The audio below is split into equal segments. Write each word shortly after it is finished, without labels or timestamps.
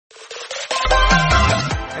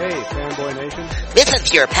Fanboy Nation. This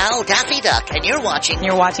is your pal Daffy Duck, and you're watching.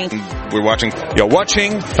 You're watching Fanboy.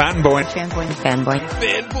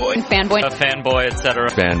 Fanboy, etc.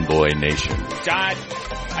 Fanboy Nation. God,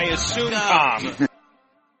 I assume Tom.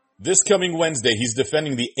 This coming Wednesday, he's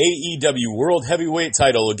defending the AEW World Heavyweight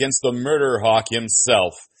title against the Murder Hawk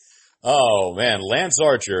himself. Oh man, Lance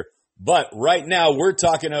Archer. But right now, we're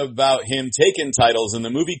talking about him taking titles in the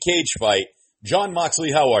movie Cage Fight. John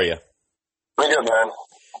Moxley, how are you? Pretty good, man.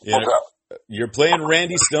 What's up? You're playing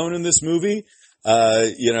Randy Stone in this movie.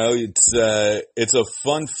 It's a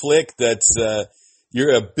fun flick that's,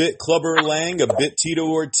 you're a bit Clubber Lang, a bit Tito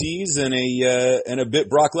Ortiz, and a bit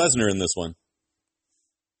Brock Lesnar in this one.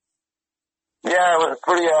 Yeah, it was a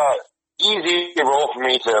pretty, easy role for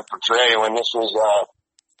me to portray when this was,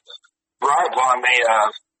 brought upon me.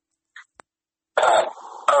 I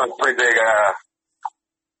was a pretty big,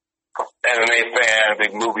 MMA fan,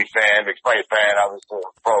 big movie fan, big fight fan. I was a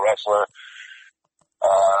pro wrestler.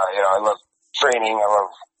 I love training. I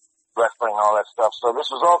love wrestling, all that stuff. So this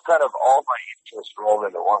was all my interests rolled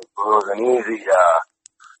into one. It was an easy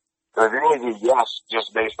yes,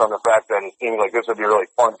 just based on the fact that it seemed like this would be really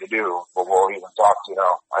fun to do before we even talked,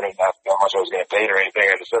 I didn't ask how much I was getting paid or anything.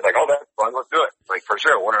 I just said oh, that's fun. Let's do it. For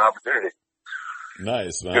sure. What an opportunity.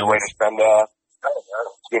 Nice, man. Good way to spend,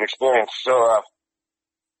 good experience. So,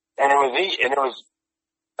 and it was,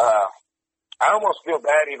 I almost feel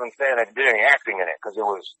bad even saying I did any acting in it because it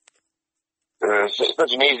was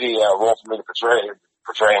such an easy role for me to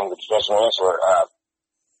portraying the professional wrestler.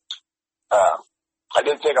 I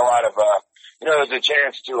did take a lot of, there was a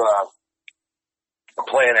chance to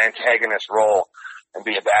play an antagonist role and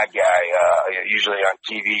be a bad guy. Usually on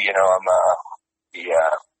TV,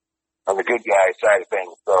 I'm the good guy side of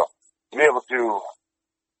things. So to be able to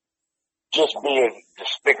just be as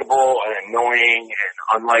despicable and annoying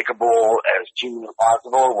and unlikable as humanly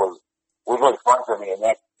possible was really fun for me. And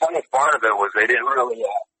that funny part of it was they didn't really,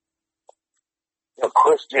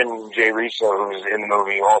 Christian J. Riso, who's in the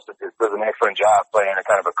movie, also does an excellent job playing a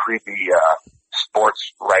kind of a creepy,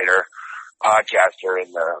 sports writer, podcaster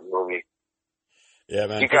in the movie. Yeah,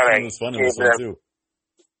 man. He was fun in this one too.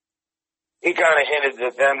 He kind of hinted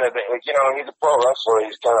at them that, he's a pro wrestler.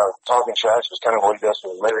 He's kind of talking trash. Is kind of what he does for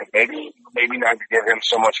a living. Maybe not to give him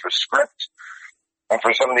so much for script and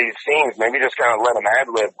for some of these scenes. Maybe just kind of let him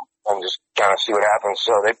ad-lib and just kind of see what happens.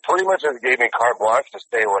 So they pretty much just gave me carte blanche to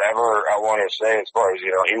say whatever I wanted to say as far as,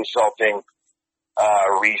 insulting,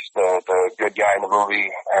 Reese, the good guy in the movie,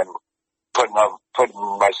 and putting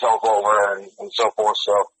myself over and so forth.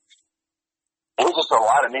 So it was just a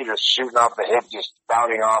lot of me just shooting off the hip, just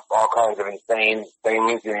spouting off all kinds of insane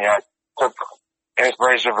things. And, I took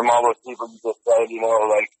inspiration from all those people you just said,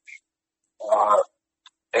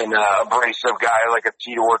 an abrasive guy like a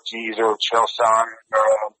Tito Ortiz or Chael Sonnen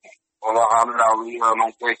or Muhammad Ali or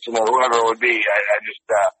Mike Tyson or whoever it would be. I just,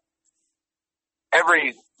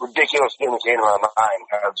 every ridiculous thing that came to my mind,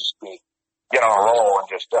 I'd just get on a roll and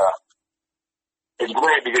just, it's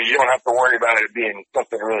great because you don't have to worry about it being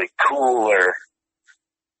something really cool or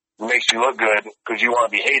makes you look good because you want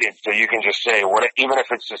to be hated. So you can just say even if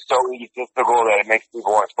it's just so egotistical that it makes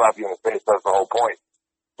people want to slap you in the face. That's the whole point.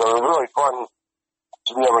 So it was really fun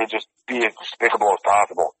to be able to just be as despicable as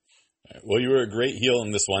possible. Well, you were a great heel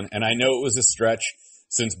in this one, and I know it was a stretch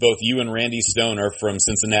since both you and Randy Stone are from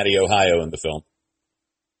Cincinnati, Ohio in the film.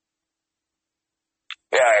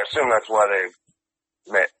 Yeah, I assume that's why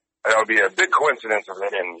they met. That would be a big coincidence if they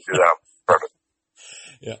didn't do that. Perfect.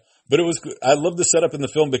 Yeah. But I love the setup in the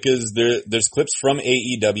film because there's clips from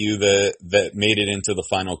AEW that made it into the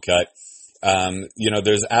final cut.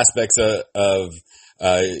 There's aspects of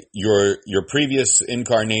your previous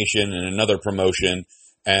incarnation in another promotion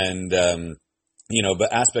and,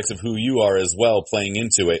 but aspects of who you are as well playing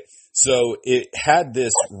into it. So it had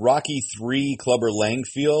this Rocky III Clubber Lang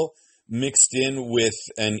feel mixed in with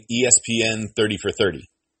an ESPN 30 for 30.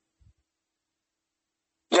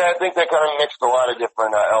 Yeah, I think they kind of mixed a lot of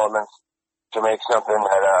different elements to make something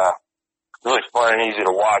that really fun and easy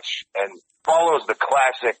to watch and follows the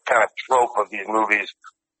classic kind of trope of these movies.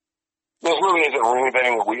 This movie isn't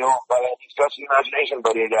reinventing the wheel by any stretch of the imagination,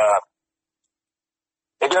 but it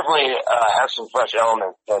definitely has some fresh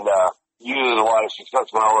elements and uses a lot of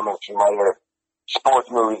successful elements from other sports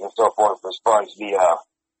movies and so forth as far as the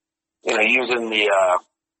using the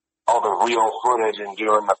all the real footage and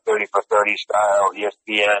doing the 30 for 30 style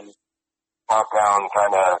ESPN countdown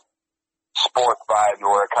kind of sports vibe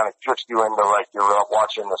where it kind of tricks you into like you're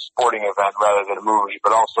watching a sporting event rather than a movie,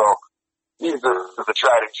 but also use the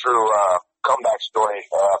tried and true comeback story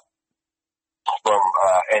from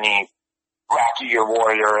any Rocky or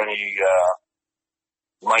Warrior, any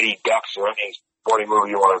Mighty Ducks or any sporting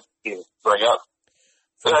movie you want to bring up.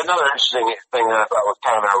 But another interesting thing that I thought was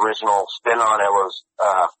kind of an original spin on it was,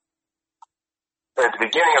 at the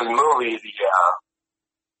beginning of the movie,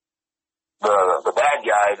 the bad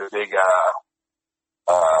guy, the big,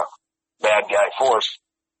 bad guy force,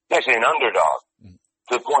 is actually an underdog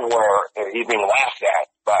to the point where he's being laughed at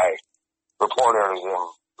by reporters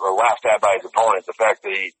and laughed at by his opponents. The fact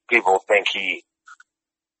that people think he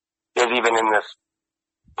is even in this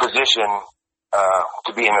position,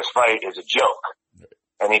 to be in this fight is a joke.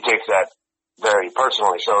 And he takes that very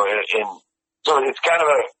personally. So it's kind of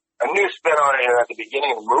a new spin on it. And at the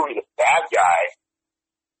beginning of the movie, the bad guy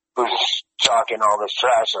who's talking all this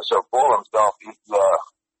trash and so full of himself, he's the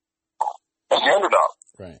underdog.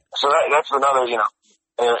 Right. So that's another,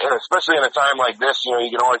 and especially in a time like this,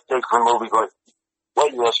 you can always take from movies like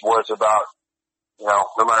Weightless where it's about, no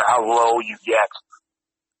matter how low you get,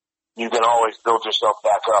 you can always build yourself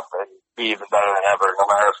back up and be even better than ever, no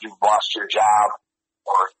matter if you've lost your job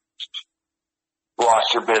or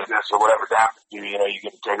lost your business or whatever's happened to you. You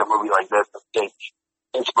can take a movie like this and take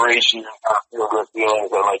inspiration and feel good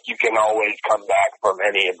feelings, and you can always come back from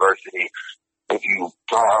any adversity if you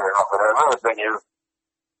try hard enough. And another thing is,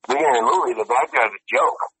 beginning of the movie, the bad guy's a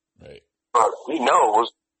joke. Right. But he knows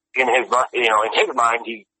in his mind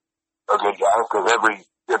he's a good guy because every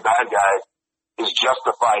good bad guy is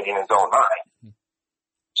justified in his own mind. Mm-hmm.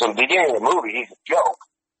 So at the beginning of the movie, he's a joke.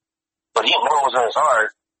 But he knows in his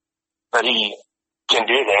heart that he can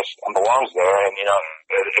do this and belongs there. And,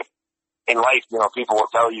 in life, people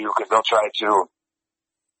will tell you because they'll try to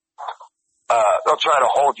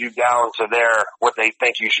hold you down to what they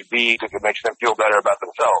think you should be because it makes them feel better about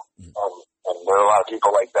themselves. And there are a lot of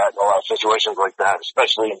people like that in a lot of situations like that,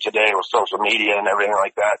 especially in today with social media and everything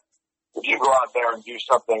like that. If you go out there and do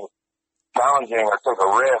something challenging or take a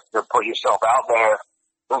risk or put yourself out there,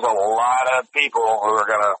 there's a lot of people who are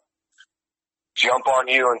going to jump on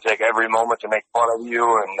you and take every moment to make fun of you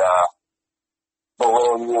and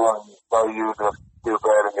belittle you and tell you to do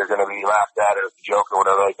bad and you're going to be laughed at as a joke or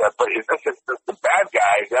whatever like that. But the bad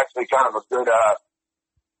guy is actually kind of a good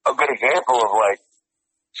example of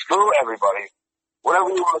screw everybody.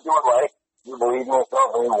 Whatever you want to do in life, you believe in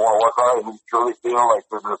yourself and you want to work hard and you truly feel like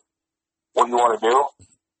this is what you want to do,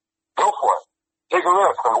 go for it. Take a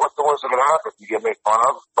risk. What's the worst that can happen? You get made fun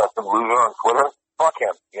of by some loser on Twitter? Fuck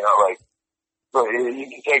him. So you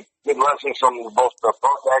can take good lessons from both the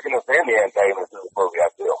protagonist and the antagonist of the movie, I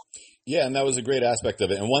feel. Yeah, and that was a great aspect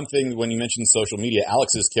of it. And one thing, when you mentioned social media,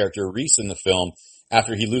 Alex's character, Reese, in the film,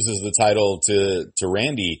 after he loses the title to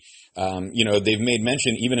Randy, they've made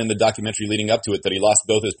mention, even in the documentary leading up to it, that he lost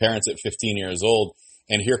both his parents at 15 years old.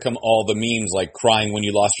 And here come all the memes, like crying when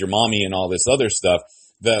you lost your mommy and all this other stuff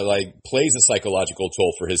that, plays a psychological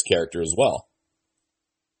toll for his character as well.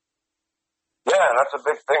 Yeah, that's a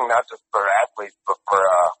big thing, not just for athletes, but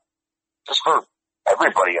just for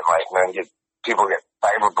everybody in life, man. People get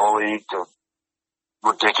cyberbullied to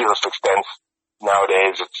ridiculous extents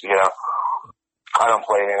nowadays. It's, I don't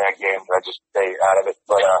play any of that game, I just stay out of it.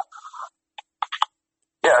 But,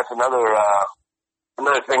 yeah, it's another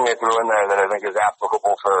thing they threw in there that I think is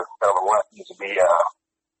applicable for kind of a lesson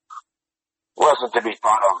to be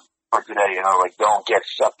thought of for today, don't get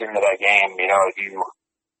sucked into that game, if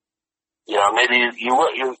maybe you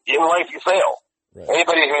in life you fail. Right.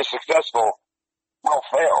 Anybody who's successful will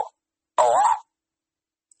fail a lot.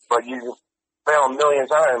 But you fail a million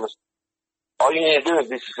times. All you need to do is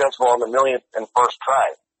be successful on the millionth and first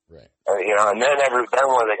try. Right. And then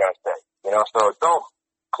what are they going to say? So don't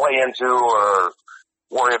play into or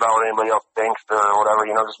worry about what anybody else thinks or whatever.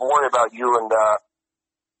 Just worry about you and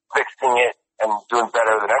fixing it and doing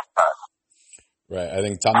better the next time. Right. I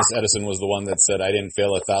think Thomas Edison was the one that said, "I didn't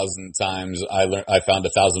fail 1,000 times. I found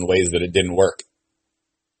 1,000 ways that it didn't work."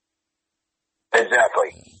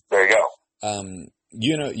 Exactly. There you go.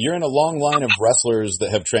 You're in a long line of wrestlers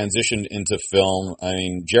that have transitioned into film. I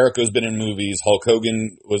mean, Jericho's been in movies. Hulk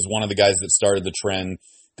Hogan was one of the guys that started the trend.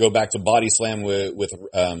 Go back to Body Slam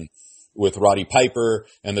with Roddy Piper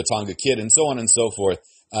and the Tonga Kid and so on and so forth.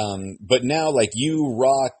 But now, you,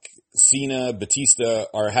 Rock, Cena, Batista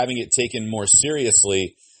are having it taken more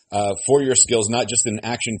seriously for your skills, not just in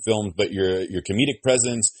action films, but your comedic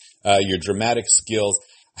presence, your dramatic skills.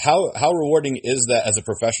 How rewarding is that as a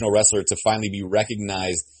professional wrestler to finally be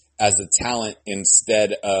recognized as a talent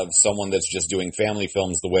instead of someone that's just doing family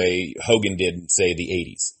films the way Hogan did in, say, the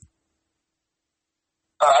 80s?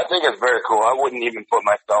 I think it's very cool. I wouldn't even put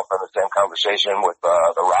myself in the same conversation with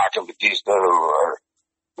The Rock and Batista,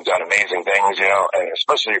 who got amazing things, and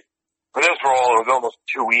especially for this role, it was almost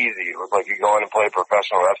too easy. It was like you go in and play a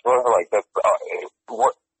professional wrestler. That's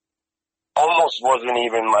what almost wasn't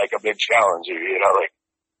even like a big challenge, you know, like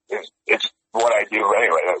it's what I do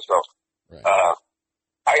anyway. So, Right.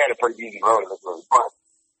 I got a pretty easy road in this movie, but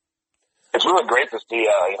it's really great to see,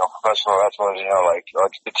 you know, professional wrestlers, you know, like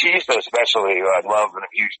Batista especially, who I love and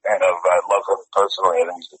a huge fan of. I love him personally. I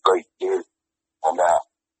think he's a great dude. And,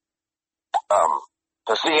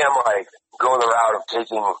 to see him like go the route of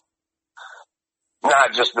taking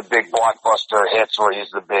not just the big blockbuster hits where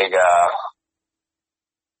he's the big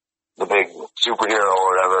superhero or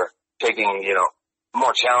whatever, taking, you know,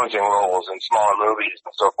 more challenging roles in smaller movies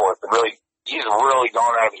and so forth. And really, he's really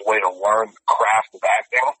gone out of his way to learn the craft of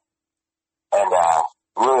acting and,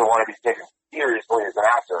 really want to be taken seriously as an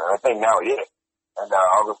actor. And I think now he is. And,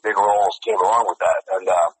 all the big roles came along with that. And,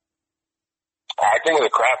 I think of the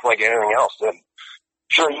craft like anything else. And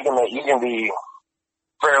sure, you can be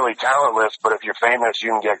fairly talentless, but if you're famous, you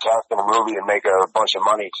can get cast in a movie and make a bunch of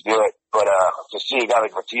money to do it. But, to see a guy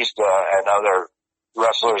like Batista and other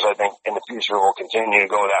wrestlers, I think, in the future will continue to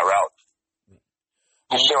go that route.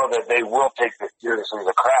 To show that they will take this seriously,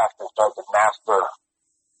 the craft, and start to master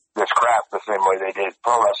this craft the same way they did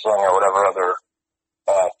pro wrestling or whatever other,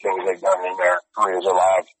 things they've done in their careers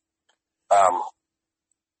alive.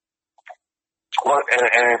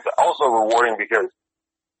 And it's also rewarding because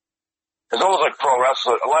it's almost like pro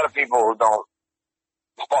wrestling. A lot of people who don't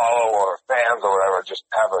follow or fans or whatever just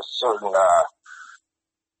have a certain,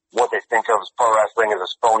 what they think of as pro wrestling as a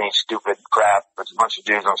phony, stupid crap. It's a bunch of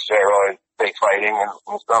dudes on steroids, fake fighting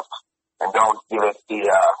and stuff, and don't give it the,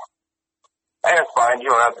 and it's fine. You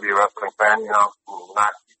don't have to be a wrestling fan, you know,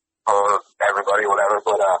 not for everybody, whatever,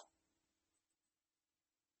 but,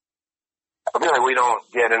 I feel like we don't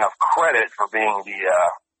get enough credit for being the,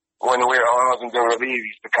 when we were in WWE,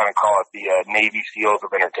 we used to kind of call it the, Navy SEALs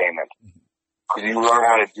of entertainment. Because you learn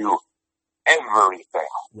how to do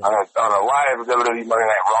everything. Right. On a live WWE Monday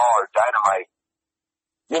Night Raw or Dynamite,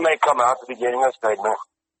 you may come out at the beginning of the segment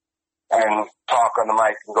and talk on the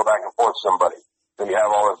mic and go back and forth with somebody. So you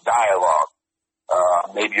have all this dialogue.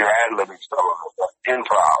 Maybe you're ad-libbing some of it,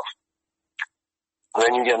 improv.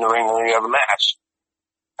 Then you get in the ring and you have a match.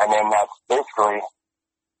 And then that's basically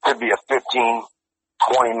could be a 15,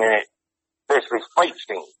 20-minute, basically fight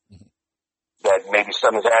scene. Mm-hmm. That maybe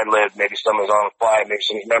some is ad-lib, maybe some is on the fly, maybe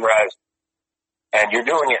some is memorized. And you're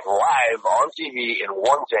doing it live on TV in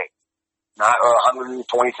one take. Not 127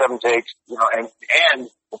 takes, you know, and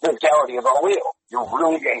the physicality is all real. You're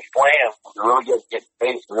really getting slammed. You're really getting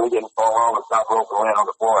faced. You're really getting thrown on the top rope and land on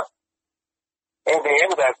the floor. And at the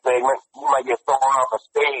end of that segment, you might get thrown off a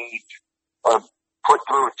stage or put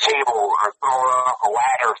through a table or thrown off a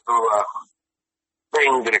ladder through a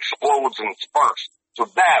thing that explodes and sparks. So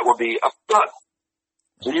that would be a stunt.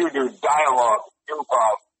 So you do dialogue,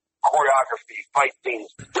 improv, choreography, fight scenes,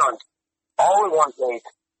 stunts, all in one take,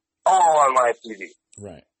 all on live TV.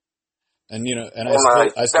 Right. And, you know, and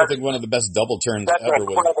I still think one of the best double turns ever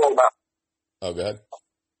was... Oh, go ahead.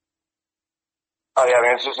 Oh, yeah, I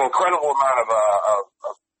mean, it's just an incredible amount of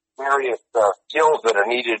various skills that are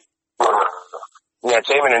needed for the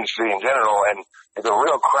entertainment industry in general, and it's a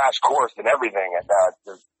real crash course in everything. And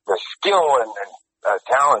the skill and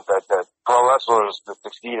talent that pro wrestlers that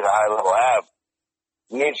succeed at a high level have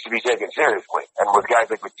needs to be taken seriously. And with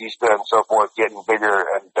guys like Batista and so forth getting bigger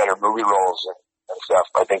and better movie roles and stuff,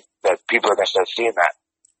 I think that people are going to start seeing that.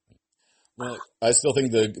 Well, I still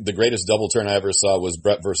think the greatest double turn I ever saw was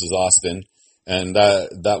Bret versus Austin. And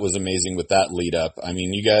that was amazing with that lead up. I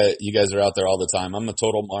mean, you guys are out there all the time. I'm a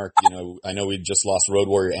total mark. You know, I know we just lost Road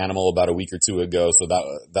Warrior Animal about a week or two ago, so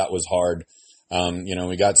that was hard. You know,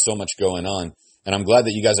 we got so much going on, and I'm glad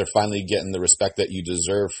that you guys are finally getting the respect that you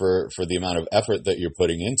deserve for the amount of effort that you're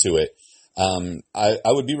putting into it. I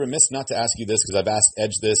would be remiss not to ask you this, because I've asked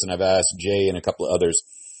Edge this and I've asked Jay and a couple of others.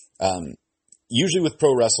 Usually with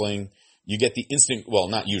pro wrestling, you get the instant, well,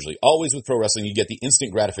 not usually, always with pro wrestling, you get the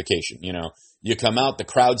instant gratification. You know, you come out, the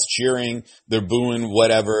crowd's cheering, they're booing,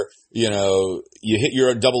 whatever, you know, you hit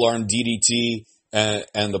your double arm DDT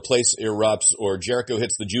and the place erupts, or Jericho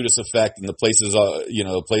hits the Judas effect and the place is, you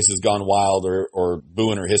know, the place has gone wild or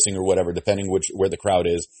booing or hissing or whatever, depending where the crowd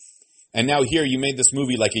is. And now here you made this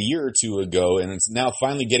movie like a year or two ago, and it's now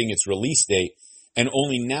finally getting its release date. And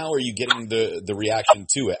only now are you getting the reaction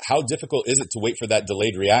to it. How difficult is it to wait for that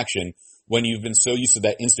delayed reaction when you've been so used to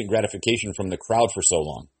that instant gratification from the crowd for so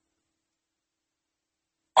long?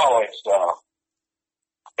 Oh,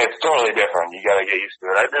 it's totally different. You gotta get used to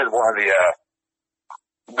it. I did one of the,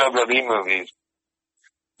 WWE movies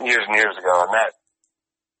years and years ago, and that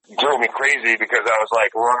drove me crazy because I was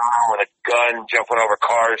like running around with a gun, jumping over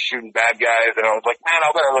cars, shooting bad guys, and I was like, man,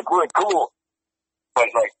 I better look really cool. But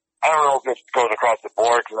like, I don't know if this goes across the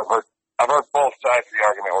board because I've heard both sides of the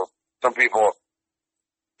argument where some people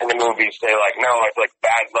in the movies say like, no, it's like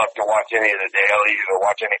bad luck to watch any of the dailies or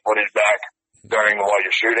watch any footage back while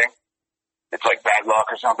you're shooting. It's like bad luck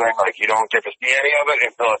or something. Like you don't get to see any of it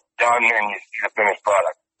until it's done and you see the finished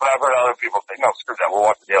product. But I've heard other people say, no, screw that. We'll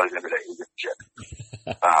watch the dailies every day. You get the shit.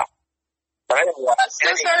 But anyway, I'm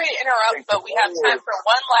so sorry to interrupt, but we have time for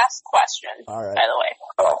one last question. All right. By the way.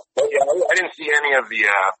 Oh, but yeah, I didn't see any of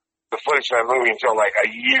the footage of that movie until like a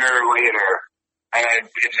year later. And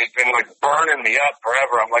it's been like burning me up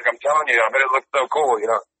forever. I'm like, I'm telling you, I bet it looks so cool, you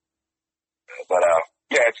know. But,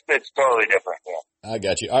 yeah, it's totally different, yeah. I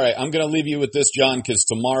got you. All right, I'm going to leave you with this, John, because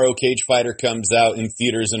tomorrow Cage Fighter comes out in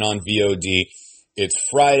theaters and on VOD. It's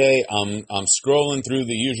Friday. I'm scrolling through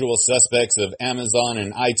the usual suspects of Amazon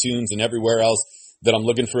and iTunes and everywhere else that I'm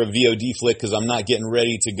looking for a VOD flick because I'm not getting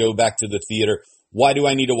ready to go back to the theater. Why do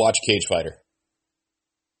I need to watch Cage Fighter?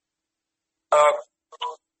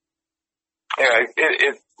 Yeah,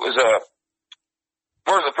 it was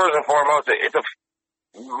first and foremost, it's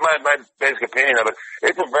my basic opinion of it.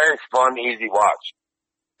 It's a very fun, easy watch,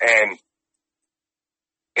 and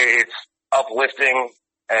it's uplifting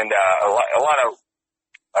and a lot of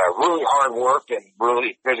really hard work and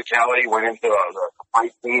really physicality went into the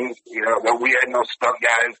fight scenes. You know, we had no stunt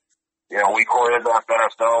guys. You know, we choreographed that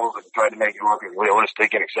ourselves and tried to make it look as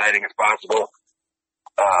realistic and exciting as possible.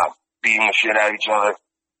 Beating the shit out of each other.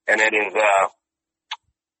 And it is,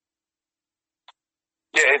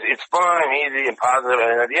 it's fun and easy and positive,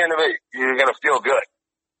 and at the end of it, you're gonna feel good.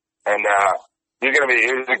 And, it's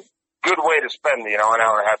a good way to spend, you know, an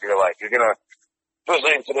hour and a half of your life. You're gonna,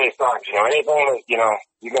 especially in today's times, you know, anything that, you know,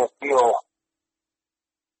 you're gonna feel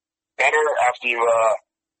better after you,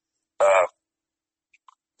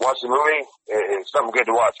 watch the movie. It's something good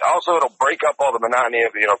to watch. Also, it'll break up all the monotony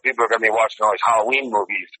of, you know, people are gonna be watching all these Halloween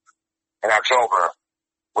movies in October,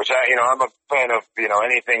 which I'm a fan of, you know,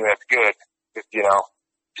 anything that's good, you know,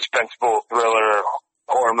 suspenseful, thriller,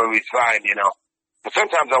 horror movies, fine, you know. But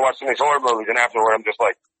sometimes I watch some of these horror movies and afterward I'm just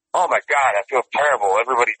like, oh my God, I feel terrible.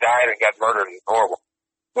 Everybody died and got murdered and it's horrible.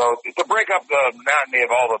 So to break up the monotony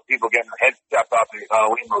of all the people getting their heads chopped off in these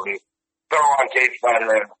Halloween movies, throw on Cage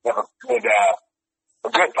Fighter and have a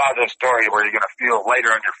good positive story where you're going to feel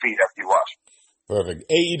lighter on your feet after you watch. Perfect.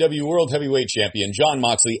 AEW World Heavyweight Champion Jon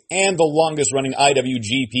Moxley and the longest-running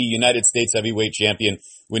IWGP United States Heavyweight Champion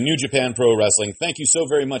with New Japan Pro Wrestling. Thank you so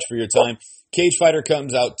very much for your time. Cage Fighter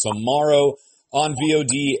comes out tomorrow on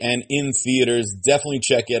VOD and in theaters. Definitely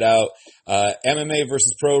check it out. MMA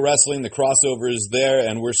versus pro wrestling, the crossover is there,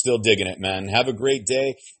 and we're still digging it, man. Have a great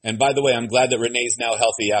day. And by the way, I'm glad that Renee's now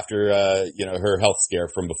healthy after her health scare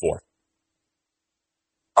from before.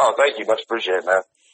 Oh, thank you. Much appreciated, man.